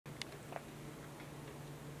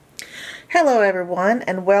Hello everyone,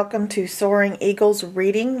 and welcome to Soaring Eagle's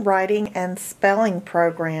Reading, Writing, and Spelling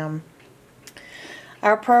program.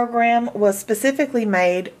 Our program was specifically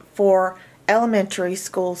made for elementary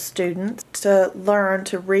school students to learn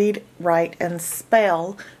to read, write, and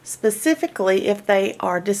spell, specifically if they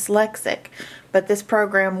are dyslexic, but this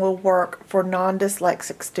program will work for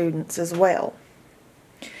non-dyslexic students as well.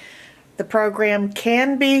 The program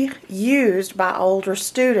can be used by older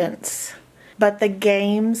students, but the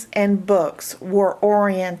games and books were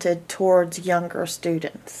oriented towards younger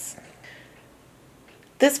students.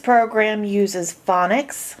 This program uses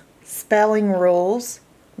phonics, spelling rules,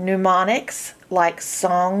 mnemonics like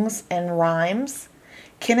songs and rhymes,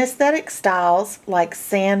 kinesthetic styles like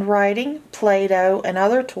sand writing, Play-Doh, and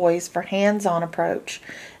other toys for hands-on approach,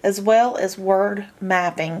 as well as word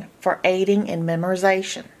mapping for aiding in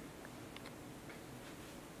memorization.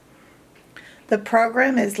 The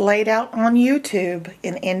program is laid out on YouTube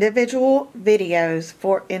in individual videos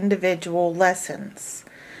for individual lessons.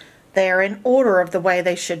 They are in order of the way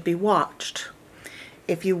they should be watched.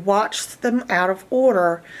 If you watch them out of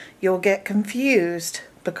order, you'll get confused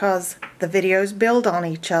because the videos build on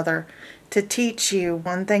each other. To teach you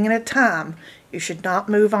one thing at a time, you should not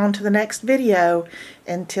move on to the next video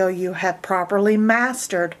until you have properly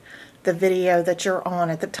mastered the video that you're on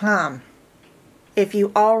at the time. If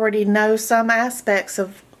you already know some aspects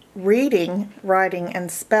of reading, writing,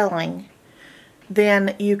 and spelling,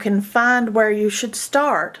 then you can find where you should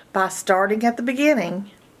start by starting at the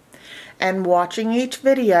beginning and watching each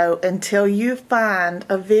video until you find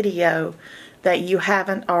a video that you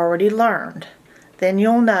haven't already learned. Then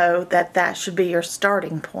you'll know that that should be your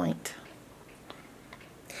starting point.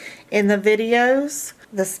 In the videos,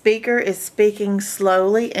 the speaker is speaking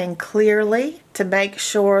slowly and clearly to make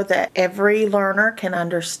sure that every learner can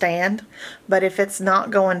understand, but if it's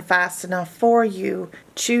not going fast enough for you,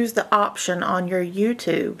 choose the option on your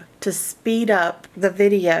YouTube to speed up the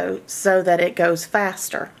video so that it goes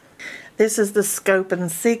faster. This is the scope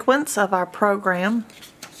and sequence of our program.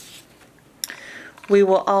 We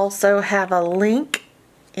will also have a link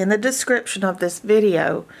in the description of this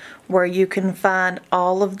video where you can find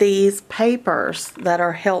all of these papers that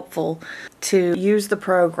are helpful to use the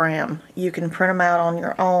program. You can print them out on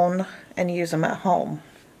your own and use them at home.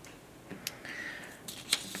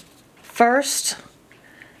 First,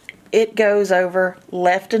 it goes over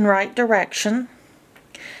left and right direction.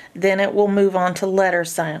 Then it will move on to letter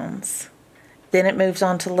sounds. Then it moves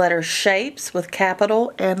on to letter shapes with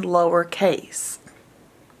capital and lowercase.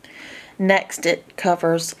 Next, it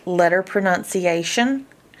covers letter pronunciation,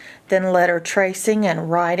 then letter tracing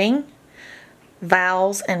and writing,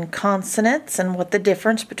 vowels and consonants and what the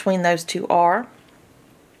difference between those two are,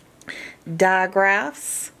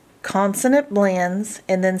 digraphs, consonant blends,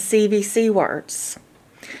 and then CVC words.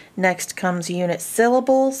 Next comes unit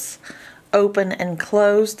syllables, open and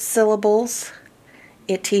closed syllables.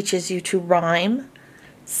 It teaches you to rhyme,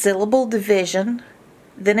 syllable division,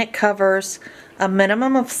 then it covers a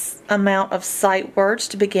minimum amount of sight words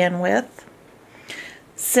to begin with,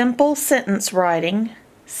 simple sentence writing,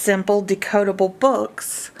 simple decodable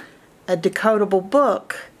books. A decodable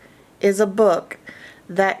book is a book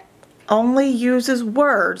that only uses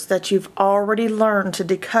words that you've already learned to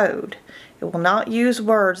decode. It will not use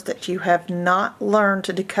words that you have not learned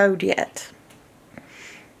to decode yet.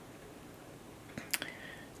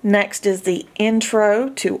 Next is the Intro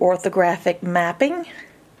to Orthographic Mapping.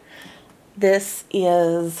 This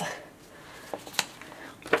is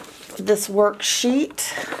this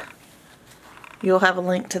worksheet. You'll have a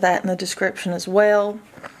link to that in the description as well,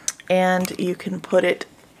 and you can put it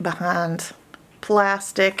behind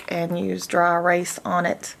plastic and use dry erase on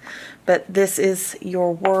it. But this is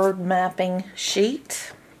your word mapping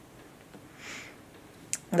sheet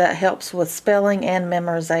that helps with spelling and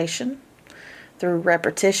memorization through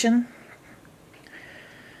repetition.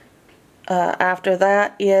 After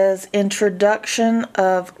that is Introduction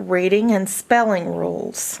of Reading and Spelling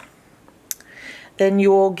Rules. Then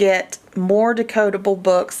you will get more decodable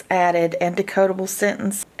books added and decodable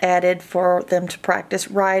sentence added for them to practice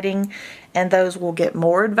writing, and those will get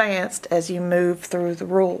more advanced as you move through the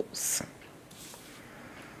rules.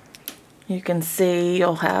 You can see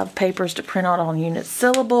you'll have papers to print out on unit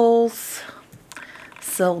syllables,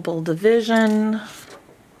 syllable division,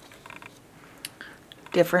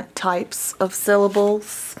 different types of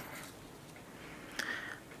syllables,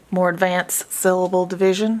 more advanced syllable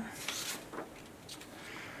division.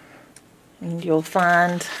 And you'll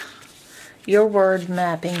find your word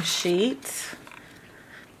mapping sheet.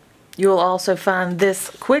 You'll also find this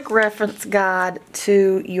quick reference guide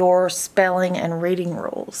to your spelling and reading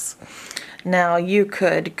rules. Now you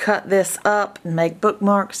could cut this up and make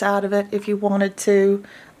bookmarks out of it if you wanted to,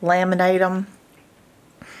 laminate them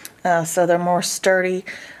so they're more sturdy.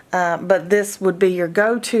 But this would be your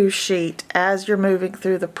go-to sheet as you're moving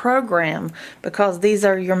through the program, because these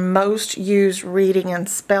are your most used reading and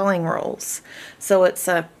spelling rules. So it's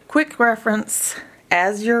a quick reference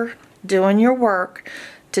as you're doing your work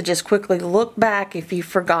to just quickly look back if you've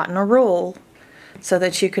forgotten a rule, so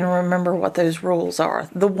that you can remember what those rules are,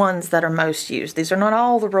 the ones that are most used. These are not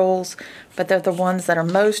all the rules, but they're the ones that are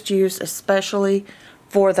most used, especially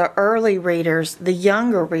for the early readers, the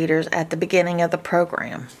younger readers at the beginning of the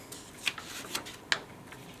program.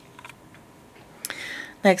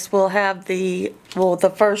 Next we'll have the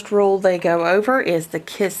first rule they go over is the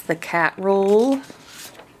kiss the cat rule,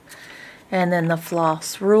 and then the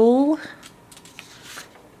floss rule,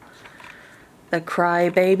 the cry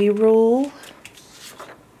baby rule,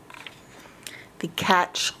 the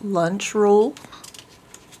catch lunch rule,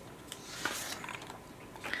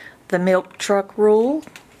 the milk truck rule,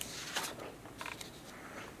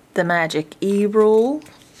 the magic E rule.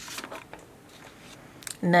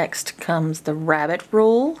 Next comes the rabbit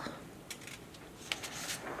rule,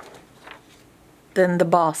 then the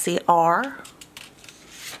bossy R,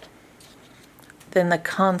 then the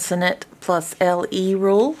consonant plus LE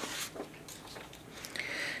rule.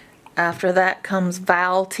 After that comes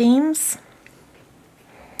vowel teams.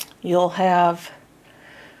 You'll have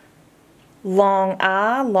long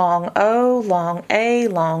I, long O, long A,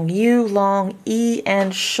 long U, long E,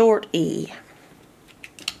 and short E.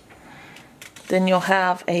 Then you'll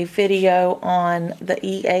have a video on the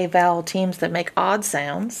EA vowel teams that make odd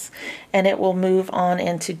sounds, and it will move on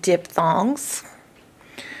into diphthongs,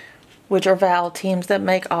 which are vowel teams that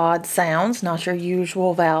make odd sounds, not your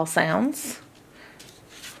usual vowel sounds.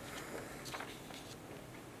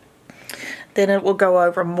 Then it will go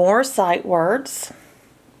over more sight words.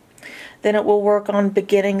 Then it will work on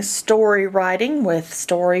beginning story writing with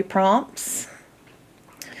story prompts.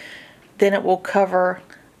 Then it will cover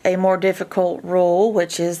a more difficult rule,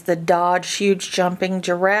 which is the dodge huge jumping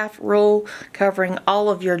giraffe rule, covering all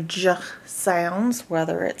of your J sounds,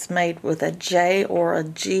 whether it's made with a J or a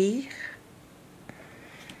G.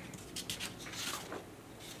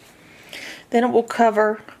 Then it will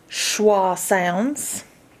cover schwa sounds.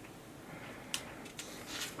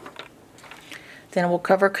 Then it will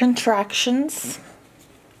cover contractions.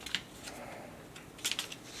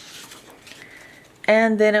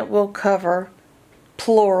 And then it will cover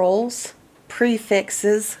plurals,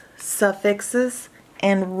 prefixes, suffixes,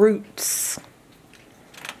 and roots.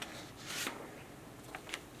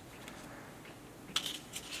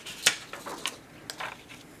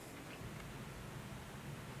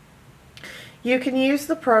 You can use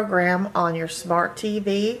the program on your smart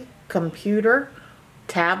TV, computer,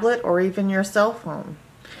 tablet, or even your cell phone.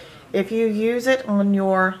 If you use it on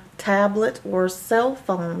your tablet or cell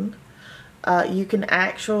phone, you can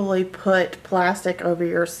actually put plastic over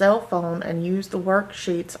your cell phone and use the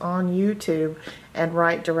worksheets on YouTube and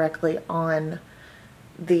write directly on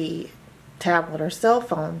the tablet or cell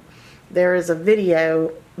phone. There is a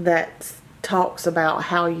video that talks about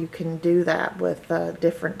how you can do that with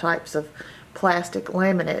different types of plastic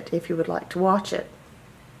laminate if you would like to watch it.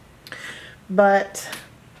 But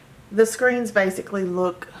the screens basically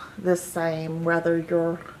look the same whether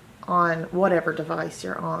you're on whatever device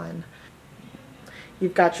you're on.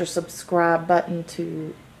 You've got your subscribe button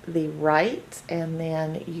to the right, and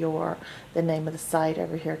then the name of the site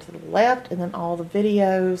over here to the left, and then all the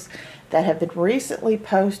videos that have been recently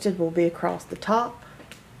posted will be across the top.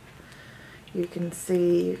 You can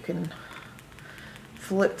see, you can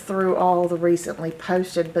flip through all the recently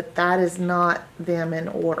posted, but that is not them in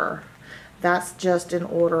order. That's just in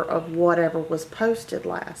order of whatever was posted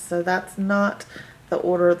last. So that's not the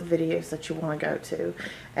order of the videos that you want to go to.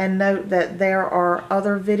 And note that there are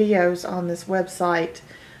other videos on this website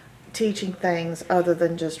teaching things other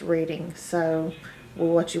than just reading. So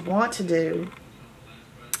what you want to do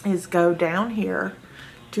is go down here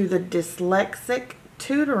to the dyslexic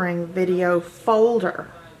tutoring video folder,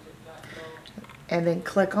 and then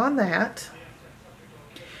click on that,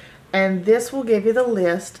 and this will give you the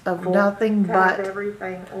list of nothing but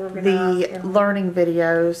the learning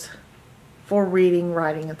videos for reading,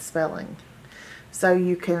 writing, and spelling. So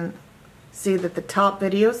you can see that the top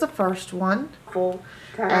video is the first one,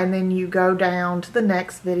 and then you go down to the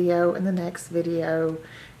next video and the next video,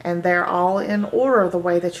 and they're all in order the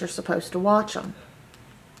way that you're supposed to watch them.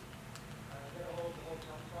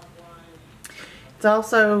 It's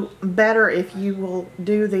also better if you will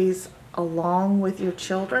do these along with your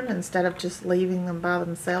children instead of just leaving them by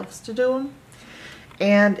themselves to do them.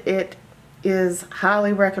 And it is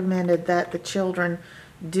highly recommended that the children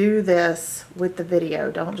do this with the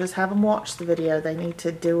video. Don't just have them watch the video. They need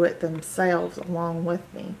to do it themselves along with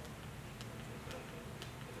me.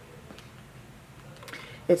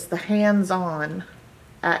 It's the hands-on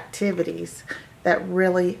activities that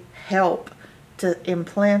really help to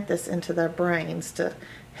implant this into their brains, to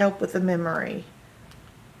help with the memory.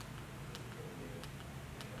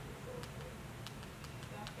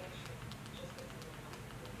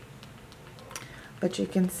 But you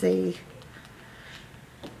can see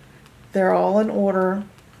they're all in order.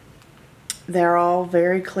 They're all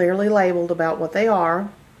very clearly labeled about what they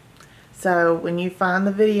are. So when you find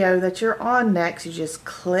the video that you're on next, you just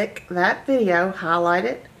click that video, highlight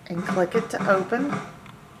it, and click it to open.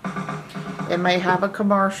 It may have a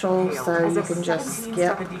commercial, so you can just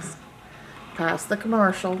skip past the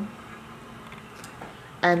commercial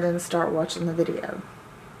and then start watching the video.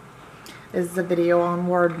 This is a video on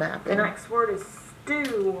word mapping. The next word is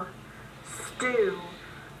stew. Stew.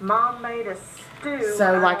 Mom made a stew.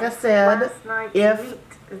 So like I said, if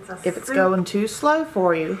it's going too slow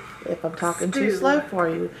for you, if I'm talking too slow for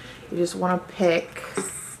you, you just want to pick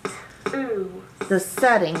the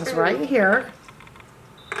settings right here,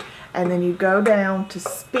 and then you go down to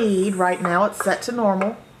speed. Right now it's set to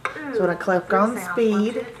normal, so when I click on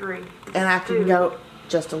speed, and I can go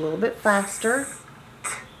just a little bit faster,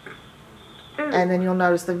 and then you'll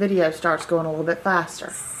notice the video starts going a little bit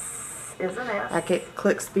faster. I can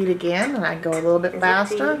click speed again, and I go a little bit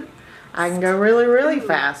faster. I can go really, really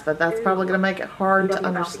fast, but that's probably going to make it hard to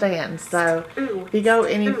understand. So if you go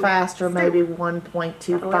any faster, maybe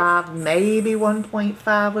 1.25, maybe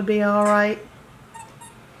 1.5 would be alright.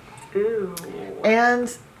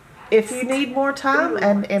 And if you need more time,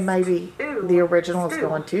 and maybe the original is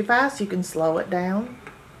going too fast, you can slow it down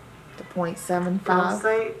to 0.75. Don't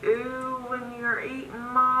say ooh when you're eating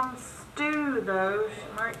Mom's stew, though.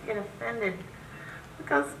 She might get offended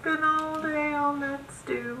because it's been all day on that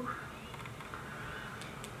stew.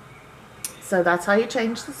 So that's how you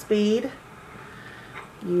change the speed.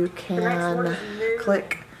 You can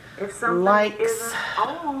click likes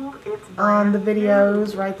on the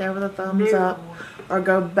videos right there with a thumbs up, or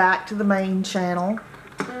go back to the main channel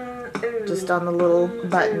just on the little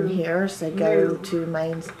button here. So go to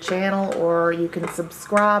main channel, or you can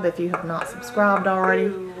subscribe if you have not subscribed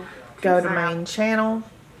already. Go to main channel.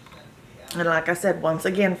 And like I said, once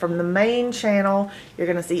again, from the main channel, you're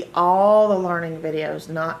going to see all the learning videos,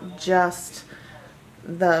 not just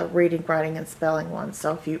the reading, writing, and spelling ones.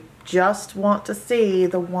 So if you just want to see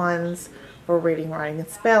the ones for reading, writing, and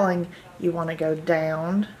spelling, you want to go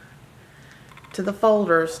down to the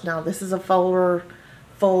folders. Now this is a folder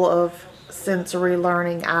full of sensory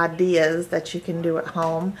learning ideas that you can do at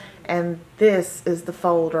home, and this is the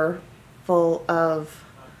folder full of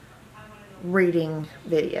reading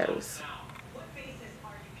videos.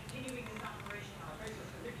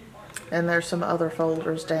 And there's some other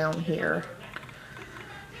folders down here.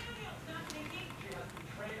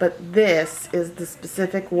 But this is the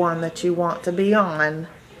specific one that you want to be on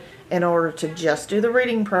in order to just do the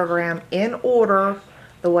reading program in order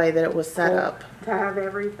the way that it was set up. To have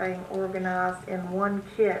everything organized in one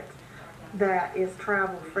kit that is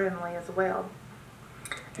travel friendly as well.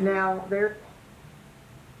 Now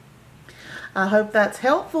I hope that's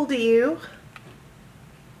helpful to you.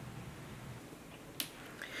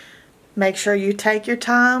 Make sure you take your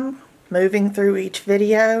time moving through each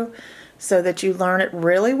video so that you learn it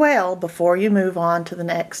really well before you move on to the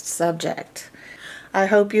next subject. I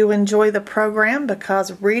hope you enjoy the program,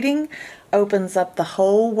 because reading opens up the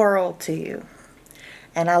whole world to you.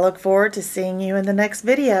 And I look forward to seeing you in the next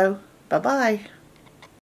video. Bye-bye.